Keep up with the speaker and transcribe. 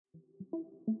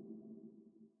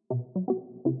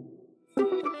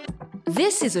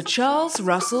This is a Charles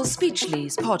Russell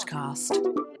Speechlys podcast.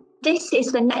 This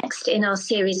is the next in our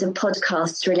series of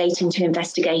podcasts relating to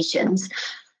investigations.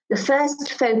 The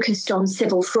first focused on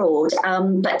civil fraud,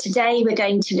 but today we're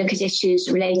going to look at issues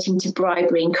relating to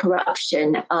bribery and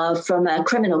corruption from a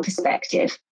criminal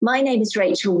perspective. My name is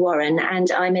Rachel Warren,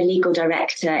 and I'm a legal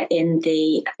director in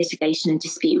the Litigation and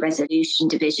Dispute Resolution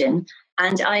Division.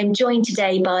 And I'm joined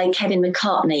today by Kevin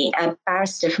McCartney, a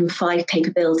barrister from Five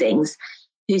Paper Buildings,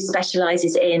 who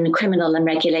specialises in criminal and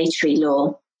regulatory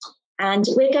law. And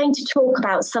we're going to talk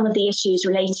about some of the issues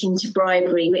relating to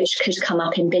bribery which could come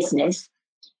up in business.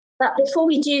 But before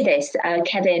we do this,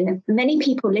 Kevin, many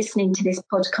people listening to this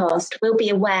podcast will be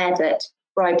aware that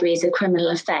bribery is a criminal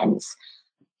offence,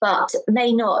 but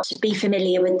may not be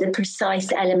familiar with the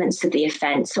precise elements of the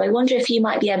offence. So I wonder if you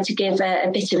might be able to give a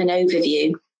bit of an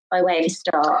overview by way of a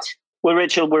start. Well,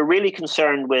 Rachel, we're really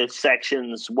concerned with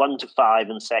sections 1 to 5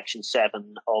 and section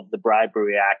 7 of the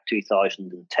Bribery Act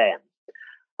 2010.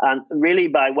 And really,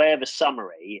 by way of a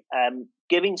summary,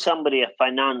 giving somebody a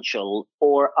financial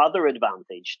or other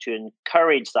advantage to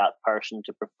encourage that person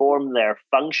to perform their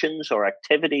functions or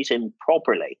activities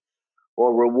improperly,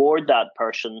 or reward that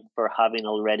person for having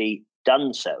already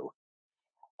done so,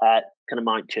 can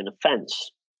amount to an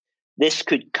offence. This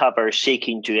could cover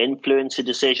seeking to influence a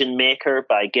decision maker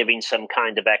by giving some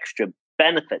kind of extra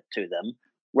benefit to them,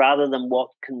 rather than what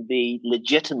can be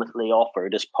legitimately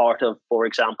offered as part of, for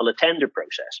example, a tender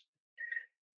process.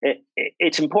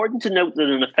 It's important to note that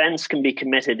an offence can be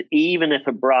committed even if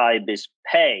a bribe is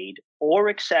paid or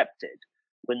accepted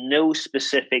when no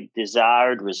specific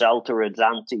desired result or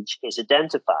advantage is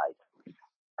identified.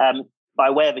 By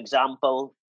way of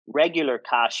example, regular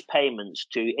cash payments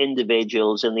to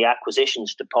individuals in the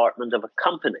acquisitions department of a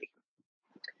company.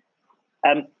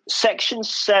 Section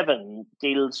 7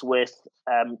 deals with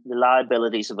the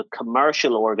liabilities of a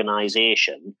commercial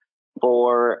organisation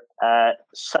for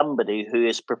somebody who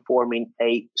is performing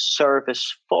a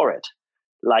service for it,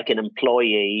 like an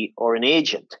employee or an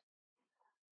agent.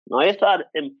 Now, if that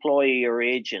employee or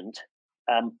agent,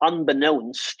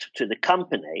 unbeknownst to the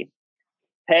company,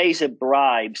 pays a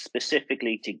bribe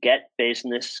specifically to get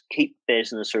business, keep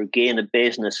business, or gain a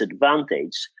business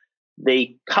advantage,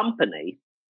 the company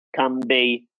can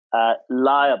be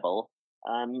liable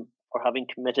for having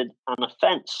committed an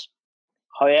offence.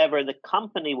 However, the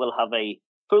company will have a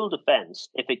full defence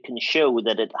if it can show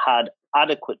that it had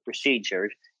adequate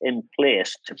procedures in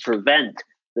place to prevent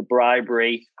the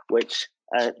bribery which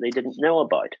they didn't know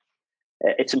about.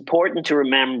 It's important to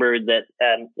remember that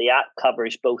the Act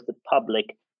covers both the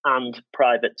public and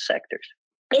private sectors.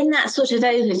 In that sort of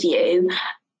overview,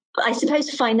 I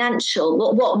suppose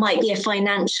what might be a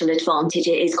financial advantage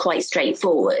is quite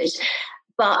straightforward.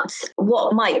 But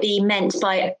what might be meant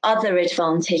by other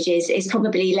advantages is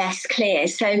probably less clear.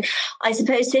 So I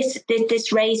suppose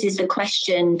this raises the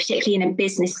question, particularly in a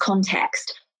business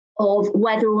context, of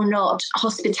whether or not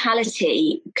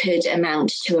hospitality could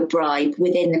amount to a bribe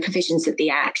within the provisions of the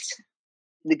Act.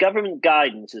 The government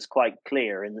guidance is quite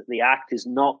clear in that the Act is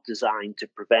not designed to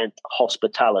prevent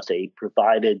hospitality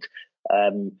provided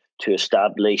to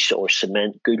establish or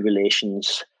cement good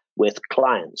relations with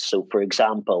clients. So, for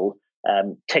example,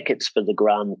 tickets for the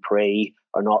Grand Prix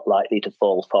are not likely to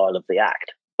fall foul of the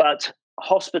Act. But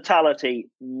hospitality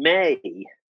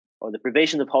the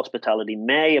provision of hospitality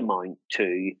may amount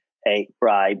to a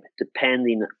bribe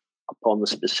depending upon the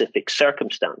specific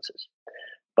circumstances.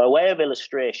 By way of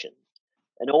illustration,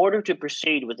 in order to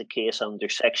proceed with a case under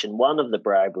Section 1 of the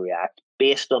Bribery Act,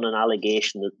 based on an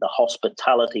allegation that the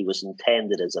hospitality was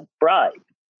intended as a bribe,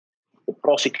 the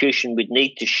prosecution would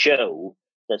need to show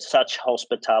that such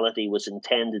hospitality was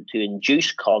intended to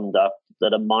induce conduct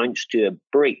that amounts to a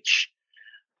breach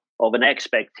of an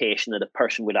expectation that a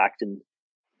person would act in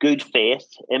good faith,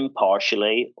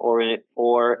 impartially, or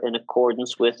in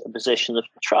accordance with a position of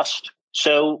trust.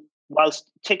 So,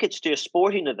 whilst tickets to a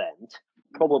sporting event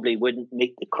probably wouldn't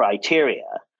meet the criteria,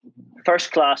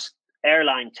 first-class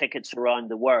airline tickets around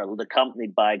the world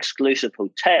accompanied by exclusive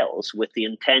hotels with the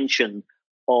intention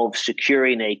of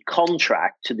securing a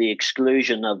contract to the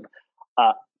exclusion of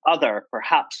other,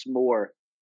 perhaps more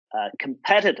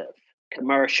competitive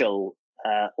commercial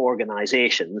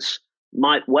organisations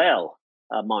might well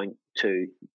amount to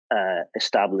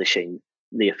establishing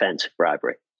the offence of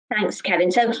bribery. Thanks, Kevin.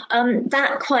 So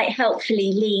that quite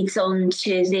helpfully leads on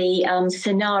to the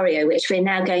scenario, which we're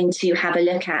now going to have a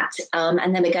look at.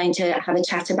 And then we're going to have a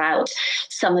chat about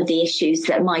some of the issues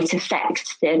that might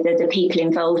affect the people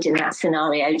involved in that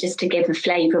scenario, just to give a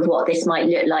flavour of what this might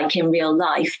look like in real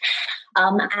life.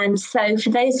 And so for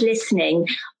those listening,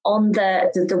 on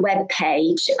the web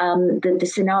page,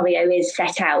 the scenario is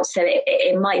set out. So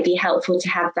it might be helpful to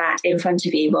have that in front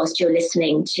of you whilst you're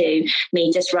listening to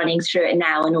me just running through it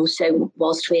now, and also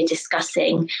whilst we're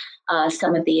discussing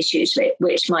some of the issues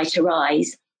which might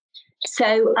arise.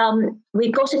 So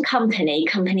we've got a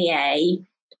company A,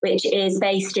 which is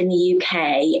based in the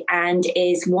UK and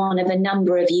is one of a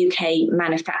number of UK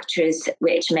manufacturers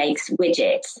which makes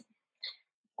widgets.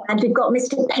 And we've got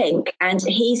Mr. Pink, and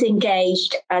he's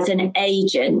engaged as an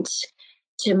agent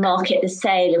to market the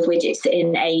sale of widgets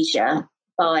in Asia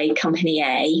by Company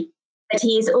A. But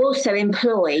he is also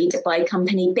employed by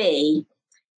Company B.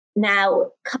 Now,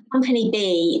 Company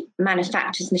B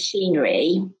manufactures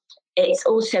machinery. It's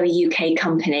also a UK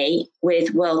company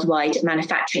with worldwide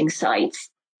manufacturing sites.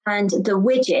 And the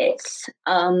widgets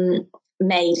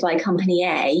made by Company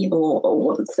A,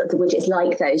 or the widgets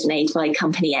like those made by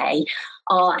Company A,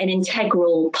 are an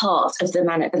integral part of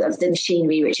the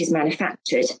machinery which is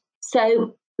manufactured.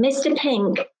 So Mr.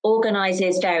 Pink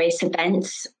organises various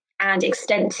events and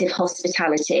extensive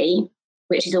hospitality,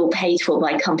 which is all paid for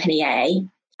by Company A.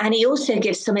 And he also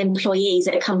gives some employees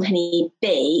at Company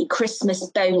B Christmas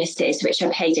bonuses, which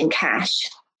are paid in cash.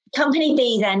 Company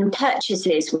B then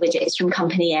purchases widgets from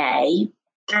Company A,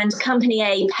 and Company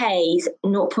A pays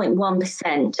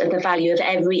 0.1% of the value of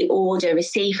every order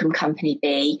received from Company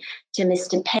B to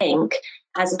Mr. Pink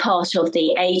as part of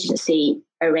the agency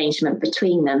arrangement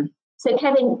between them. So,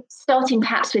 Kevin, starting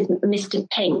perhaps with Mr.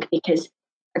 Pink, because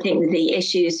I think the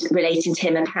issues relating to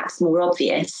him are perhaps more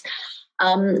obvious.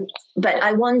 But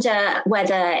I wonder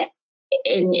whether,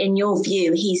 in your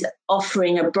view, he's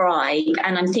offering a bribe,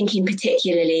 and I'm thinking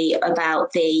particularly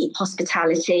about the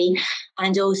hospitality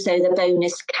and also the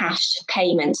bonus cash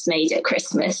payments made at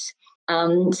Christmas.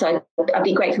 So I'd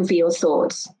be grateful for your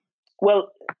thoughts.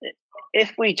 Well,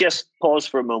 if we just pause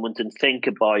for a moment and think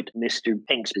about Mr.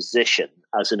 Pink's position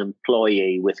as an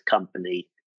employee with Company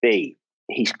B,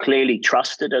 he's clearly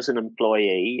trusted as an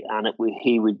employee, and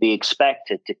he would be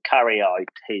expected to carry out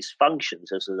his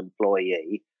functions as an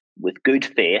employee with good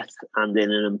faith and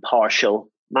in an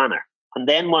impartial manner. And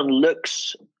then one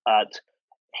looks at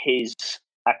his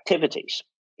activities.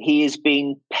 He is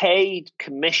being paid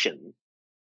commission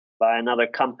by another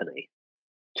company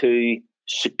to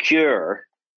secure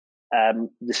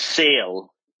the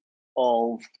sale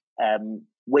of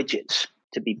widgets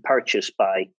to be purchased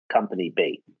by Company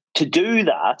B. To do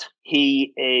that,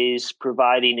 he is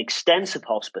providing extensive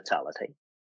hospitality.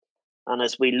 And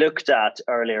as we looked at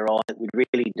earlier on, it would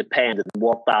really depend on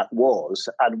what that was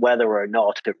and whether or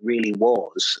not it really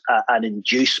was an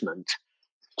inducement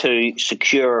to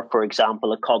secure, for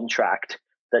example, a contract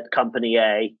that Company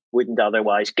A wouldn't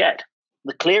otherwise get.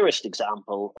 The clearest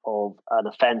example of an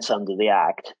offence under the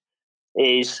Act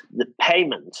is the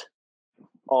payment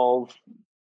of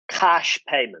cash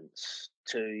payments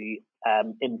to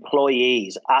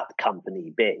employees at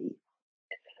Company B,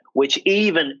 which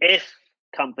even if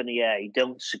Company A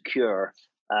don't secure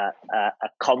a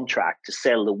contract to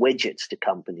sell the widgets to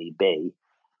Company B,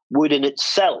 would in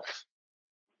itself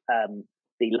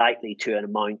be likely to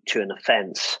amount to an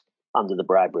offence under the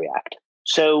Bribery Act.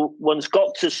 So one's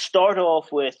got to start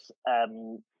off with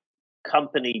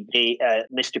Company B,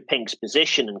 Mr. Pink's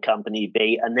position in Company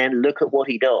B, and then look at what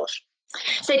he does.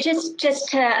 So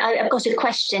I've got a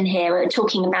question here. We're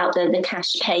talking about the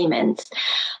cash payments.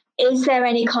 Is there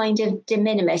any kind of de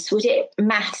minimis? Would it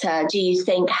matter, do you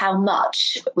think, how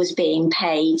much was being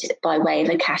paid by way of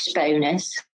a cash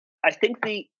bonus? I think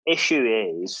the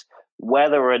issue is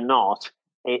whether or not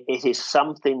it is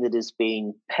something that is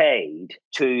being paid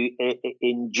to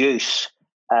induce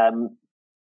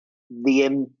the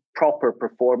improper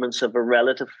performance of a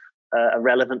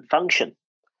relevant function.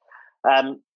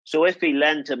 So if he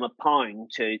lent him £1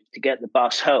 to get the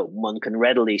bus home, one can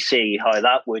readily see how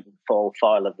that wouldn't fall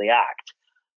foul of the Act.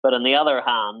 But on the other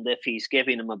hand, if he's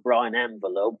giving him a brown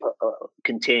envelope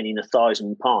containing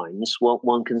 £1,000,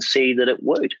 one can see that it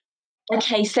would.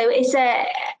 Okay, so is there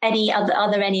any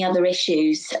other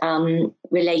issues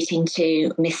relating to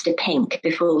Mr. Pink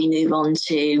before we move on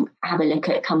to have a look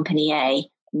at Company A?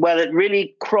 Well, it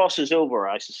really crosses over,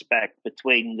 I suspect,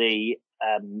 between the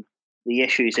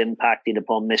issues impacting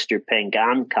upon Mr. Pink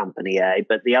and Company A.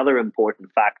 But the other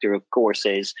important factor, of course,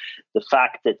 is the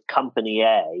fact that Company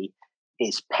A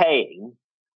is paying,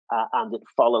 and it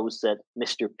follows that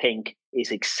Mr. Pink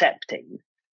is accepting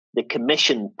the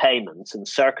commission payments in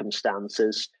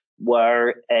circumstances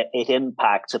where it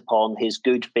impacts upon his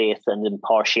good faith and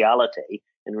impartiality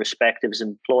in respect of his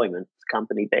employment with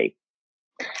Company B.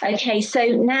 Okay, so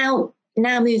now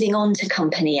now moving on to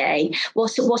Company A,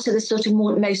 what are the sort of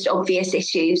most obvious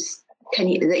issues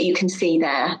that you can see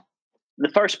there? The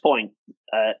first point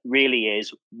really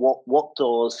is what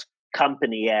does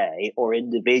Company A or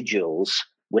individuals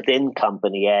within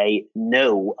Company A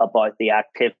know about the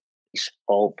activities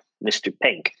of Mr.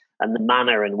 Pink and the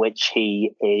manner in which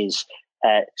he is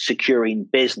securing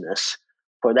business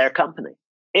for their company.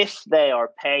 If they are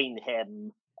paying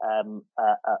him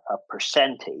a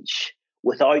percentage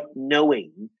without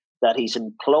knowing that he's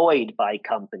employed by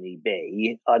Company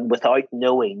B and without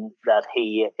knowing that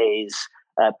he is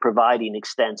providing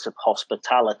extensive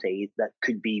hospitality that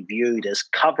could be viewed as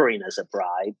covering as a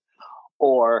bribe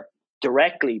or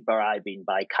directly bribing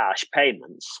by cash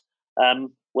payments,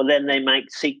 well, then they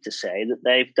might seek to say that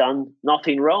they've done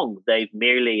nothing wrong. They've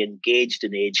merely engaged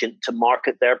an agent to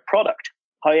market their product.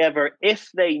 However, if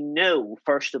they know,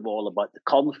 first of all, about the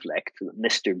conflict that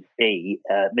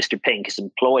Mr. Pink is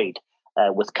employed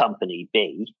with Company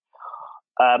B,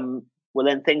 well,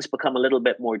 then things become a little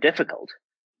bit more difficult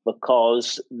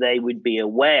because they would be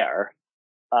aware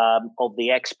of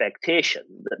the expectation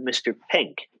that Mr.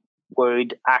 Pink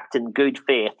would act in good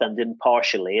faith and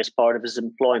impartially as part of his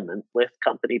employment with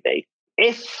Company B.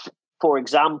 If, for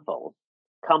example,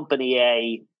 Company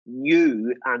A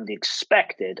knew and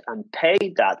expected and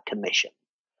paid that commission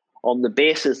on the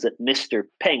basis that Mr.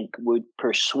 Pink would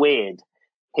persuade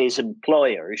his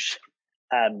employers,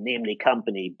 namely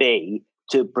Company B,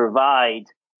 to provide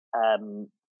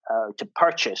to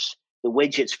purchase the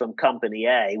widgets from Company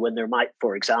A when there might,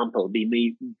 for example,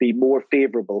 be more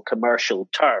favorable commercial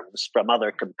terms from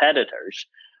other competitors,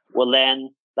 well,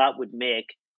 then that would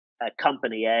make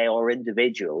Company A or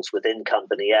individuals within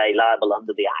Company A liable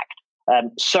under the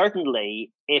Act.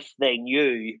 Certainly, if they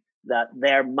knew that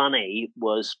their money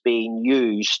was being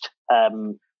used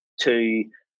to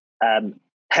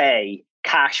pay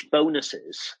cash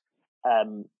bonuses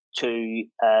to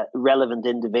relevant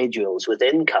individuals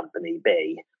within Company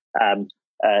B,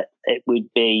 it would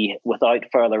be, without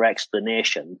further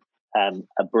explanation,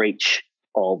 a breach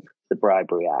of the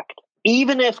Bribery Act.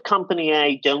 Even if Company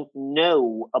A don't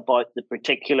know about the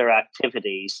particular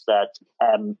activities that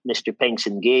Mr. Pink's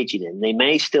engaging in, they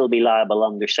may still be liable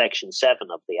under Section 7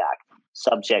 of the Act,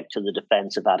 subject to the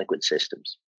defence of adequate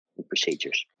systems and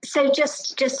procedures. So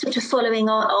just sort of following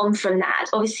on from that,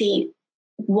 obviously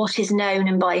what is known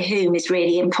and by whom is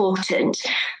really important,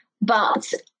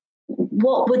 but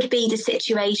what would be the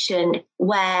situation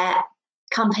where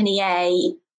Company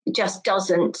A just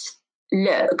doesn't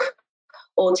look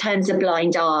or turns a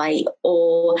blind eye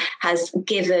or has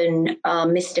given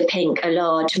Mr. Pink a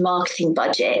large marketing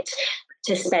budget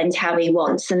to spend how he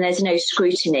wants and there's no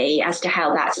scrutiny as to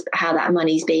how that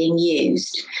money's being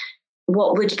used?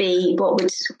 What would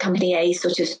Company A's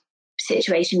sort of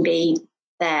situation be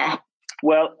there?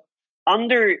 Well,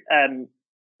 under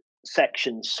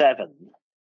Section 7,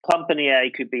 Company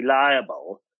A could be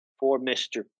liable for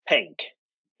Mr. Pink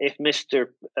if Mr.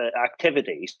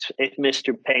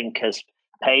 Pink has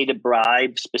paid a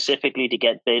bribe specifically to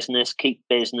get business, keep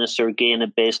business, or gain a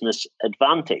business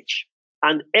advantage.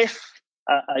 And if,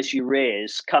 as you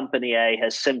raise, Company A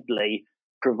has simply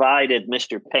provided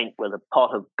Mr. Pink with a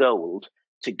pot of gold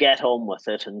to get on with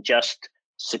it and just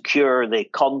secure the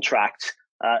contract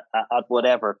at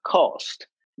whatever cost,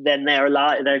 then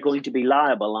they're going to be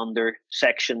liable under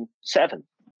Section 7.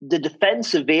 The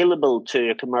defence available to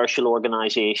a commercial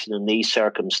organisation in these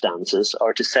circumstances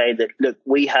are to say that, look,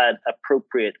 we had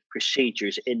appropriate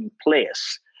procedures in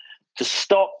place to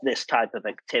stop this type of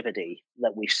activity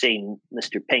that we've seen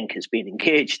Mr. Pink has been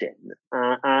engaged in.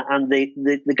 And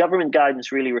the government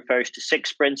guidance really refers to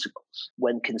 6 principles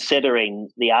when considering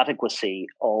the adequacy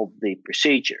of the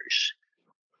procedures.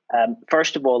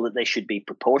 First of all, that they should be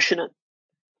proportionate.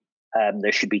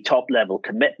 There should be top-level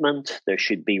commitment. There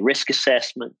should be risk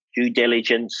assessment, due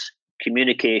diligence,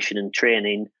 communication and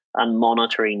training, and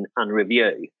monitoring and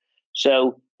review.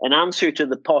 So, in answer to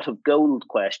the pot of gold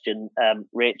question,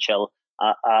 Rachel,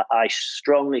 I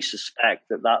strongly suspect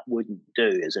that wouldn't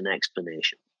do as an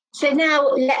explanation. So now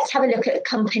let's have a look at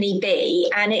Company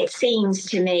B, and it seems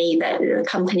to me that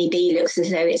Company B looks as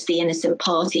though it's the innocent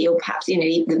party, or perhaps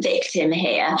the victim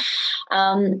here.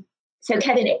 So,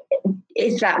 Kevin,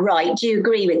 is that right? Do you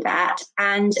agree with that?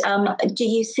 And do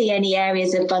you see any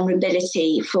areas of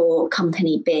vulnerability for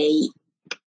Company B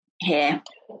here?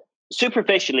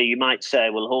 Superficially, you might say,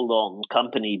 well, hold on,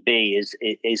 Company B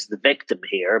is the victim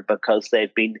here because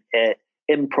they've been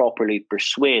improperly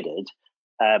persuaded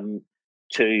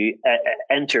to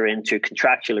enter into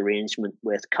contractual arrangement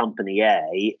with Company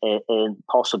A in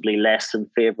possibly less than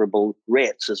favourable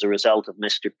rates as a result of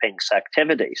Mr. Pink's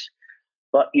activities.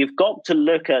 But you've got to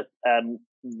look at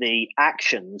the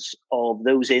actions of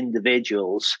those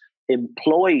individuals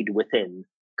employed within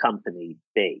Company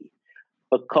B,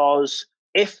 because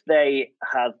if they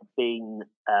have been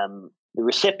the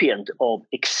recipient of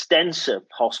extensive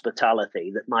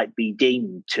hospitality that might be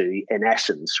deemed to, in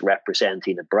essence,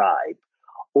 representing a bribe,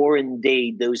 or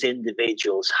indeed those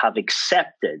individuals have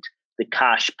accepted the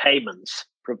cash payments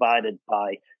provided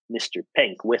by Mr.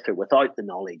 Pink with or without the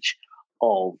knowledge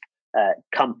of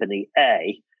Company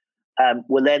A,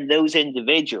 well, then those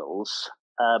individuals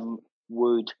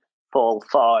would fall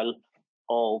foul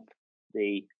of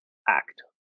the Act.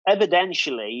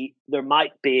 Evidentially, there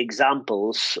might be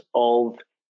examples of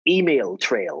email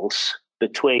trails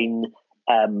between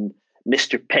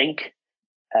Mr. Pink,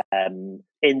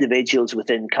 individuals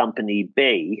within Company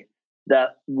B,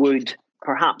 that would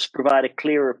perhaps provide a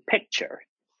clearer picture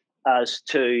as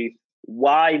to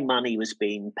why money was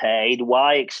being paid,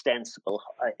 why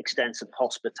extensive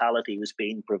hospitality was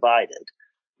being provided,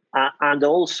 and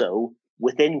also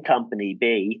within Company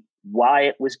B, why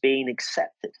it was being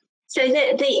accepted. So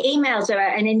the emails are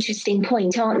an interesting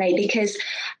point, aren't they? Because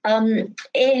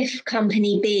if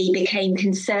Company B became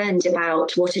concerned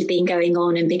about what had been going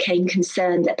on and became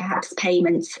concerned that perhaps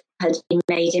payments had been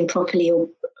made improperly or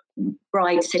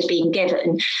bribes had been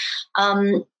given,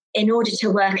 in order to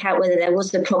work out whether there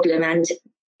was the problem and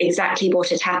exactly what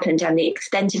had happened and the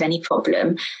extent of any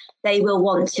problem, they will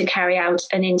want to carry out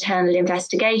an internal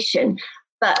investigation.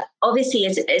 But obviously,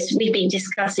 as we've been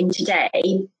discussing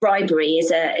today, bribery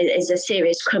is a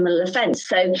serious criminal offence.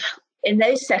 So in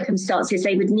those circumstances,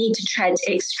 they would need to tread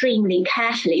extremely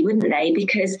carefully, wouldn't they?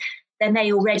 Because there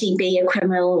may already be a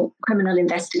criminal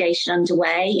investigation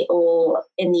underway or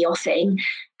in the offing.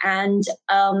 And,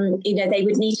 they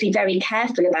would need to be very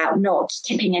careful about not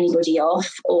tipping anybody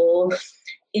off or,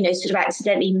 sort of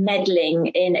accidentally meddling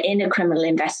in a criminal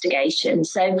investigation.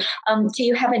 So do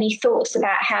you have any thoughts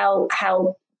about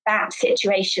how that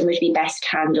situation would be best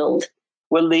handled?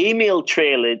 Well, the email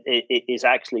trail is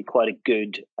actually quite a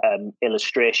good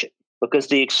illustration, because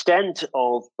the extent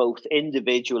of both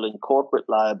individual and corporate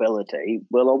liability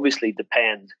will obviously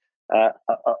depend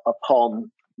upon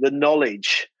the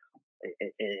knowledge,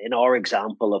 in our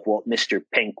example, of what Mr.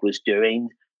 Pink was doing,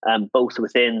 both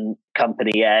within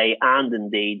Company A and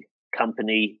indeed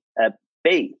Company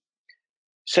B.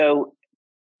 So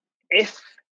if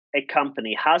a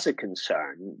company has a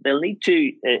concern, they'll need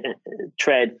to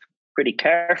tread pretty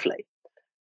carefully,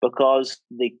 because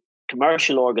the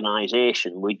commercial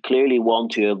organisation would clearly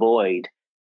want to avoid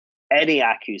any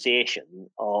accusation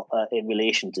in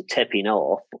relation to tipping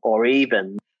off, or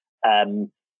even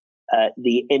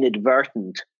the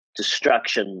inadvertent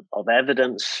destruction of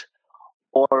evidence,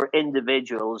 or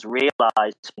individuals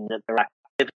realising that their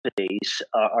activities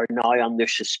are now under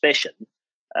suspicion,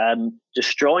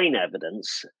 destroying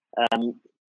evidence,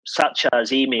 such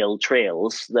as email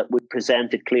trails that would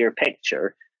present a clear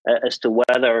picture as to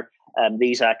whether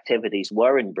these activities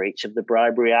were in breach of the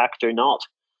Bribery Act or not.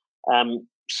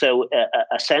 So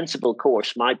a sensible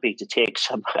course might be to take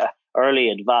some early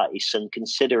advice and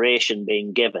consideration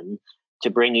being given to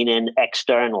bringing in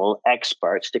external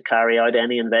experts to carry out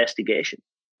any investigation.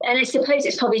 And I suppose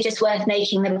it's probably just worth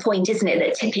making the point, isn't it,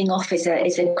 that tipping off is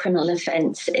a criminal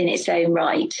offence in its own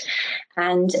right.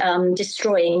 And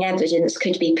destroying evidence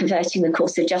could be perverting the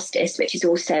course of justice, which is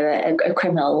also a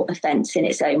criminal offence in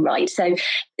its own right. So,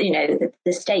 the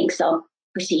stakes are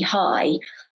pretty high.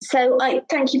 So I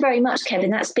thank you very much,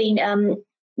 Kevin. That's been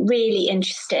really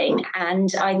interesting,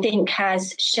 and I think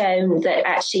has shown that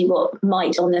actually what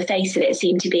might on the face of it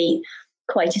seem to be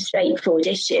quite a straightforward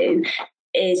issue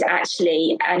is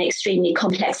actually an extremely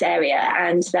complex area,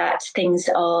 and that things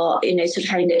are, sort of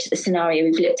having looked at the scenario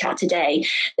we've looked at today,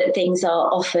 that things are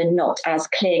often not as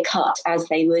clear cut as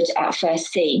they would at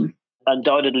first seem.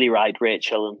 Undoubtedly right,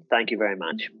 Rachel, and thank you very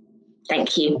much.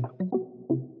 Thank you.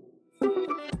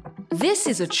 This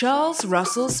is a Charles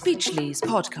Russell Speechlys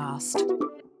podcast.